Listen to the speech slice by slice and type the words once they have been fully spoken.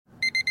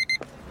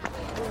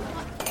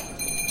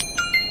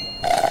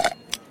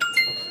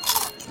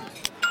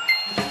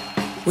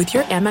With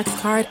your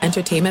Amex card,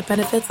 entertainment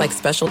benefits like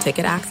special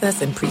ticket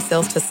access and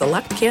pre-sales to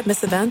select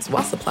can't-miss events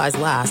while supplies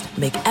last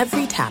make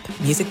every tap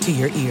music to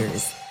your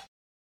ears.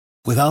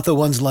 Without the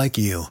ones like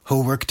you,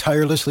 who work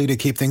tirelessly to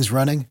keep things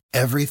running,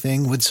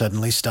 everything would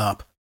suddenly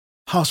stop.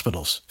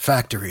 Hospitals,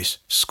 factories,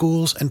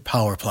 schools, and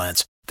power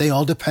plants, they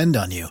all depend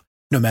on you.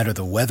 No matter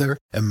the weather,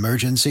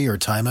 emergency, or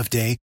time of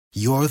day,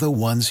 you're the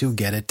ones who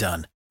get it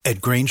done.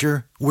 At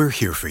Grainger, we're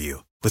here for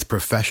you with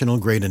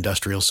professional-grade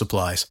industrial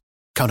supplies.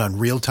 Count on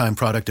real-time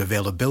product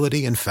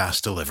availability and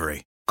fast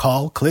delivery.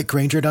 Call,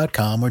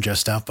 clickgrainger.com, or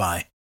just stop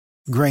by.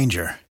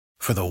 Grainger,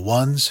 for the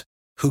ones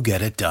who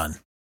get it done.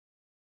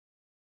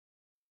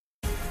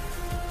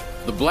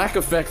 The Black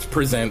Effect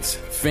presents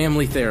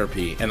Family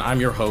Therapy, and I'm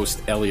your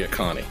host, Elliot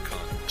Connie.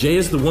 Jay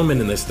is the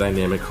woman in this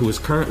dynamic who is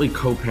currently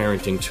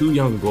co-parenting 2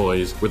 young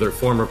boys with her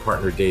former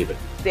partner, David.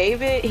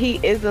 David, he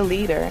is a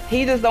leader.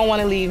 He just don't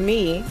want to leave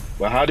me.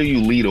 But how do you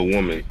lead a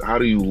woman? How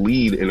do you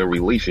lead in a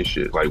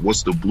relationship? Like,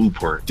 what's the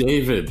blueprint?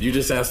 David, you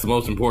just asked the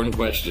most important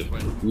question.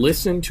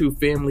 Listen to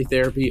Family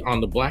Therapy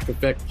on the Black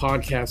Effect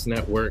Podcast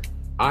Network,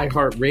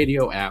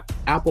 iHeartRadio app,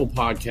 Apple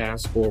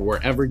Podcasts, or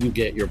wherever you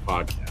get your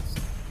podcasts.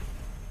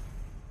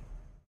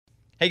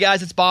 Hey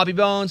guys, it's Bobby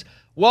Bones.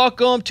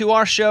 Welcome to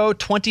our show,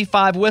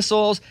 25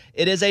 Whistles.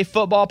 It is a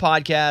football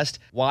podcast.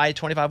 Why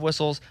 25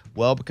 Whistles?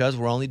 Well, because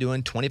we're only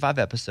doing 25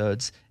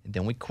 episodes, and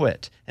then we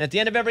quit. And at the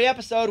end of every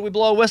episode, we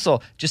blow a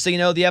whistle, just so you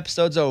know the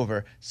episode's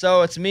over.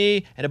 So it's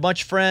me and a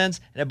bunch of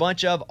friends and a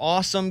bunch of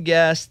awesome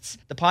guests.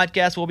 The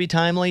podcast will be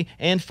timely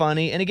and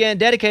funny, and again,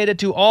 dedicated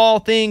to all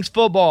things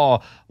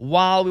football.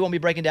 While we won't be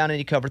breaking down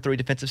any cover 3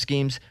 defensive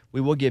schemes,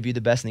 we will give you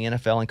the best in the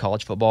NFL and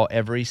college football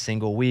every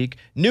single week.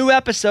 New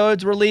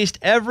episodes released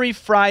every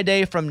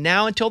Friday from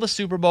now until the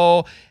Super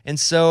Bowl, and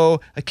so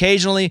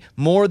occasionally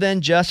more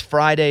than just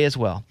Friday as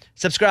well.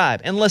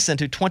 Subscribe and listen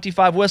to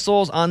 25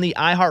 Whistles on the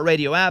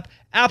iHeartRadio app,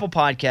 Apple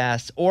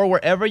Podcasts, or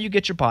wherever you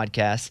get your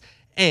podcasts.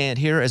 And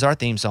here is our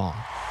theme song.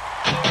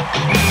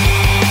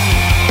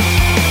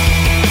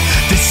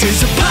 This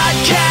is a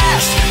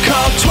podcast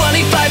called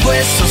 25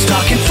 Whistles,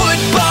 talking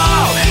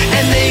football,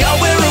 and they all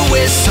wear a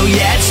whistle.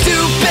 Yeah, it's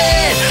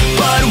stupid,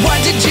 but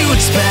what did you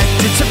expect?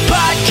 It's a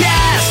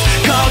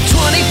podcast called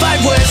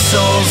 25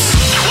 Whistles.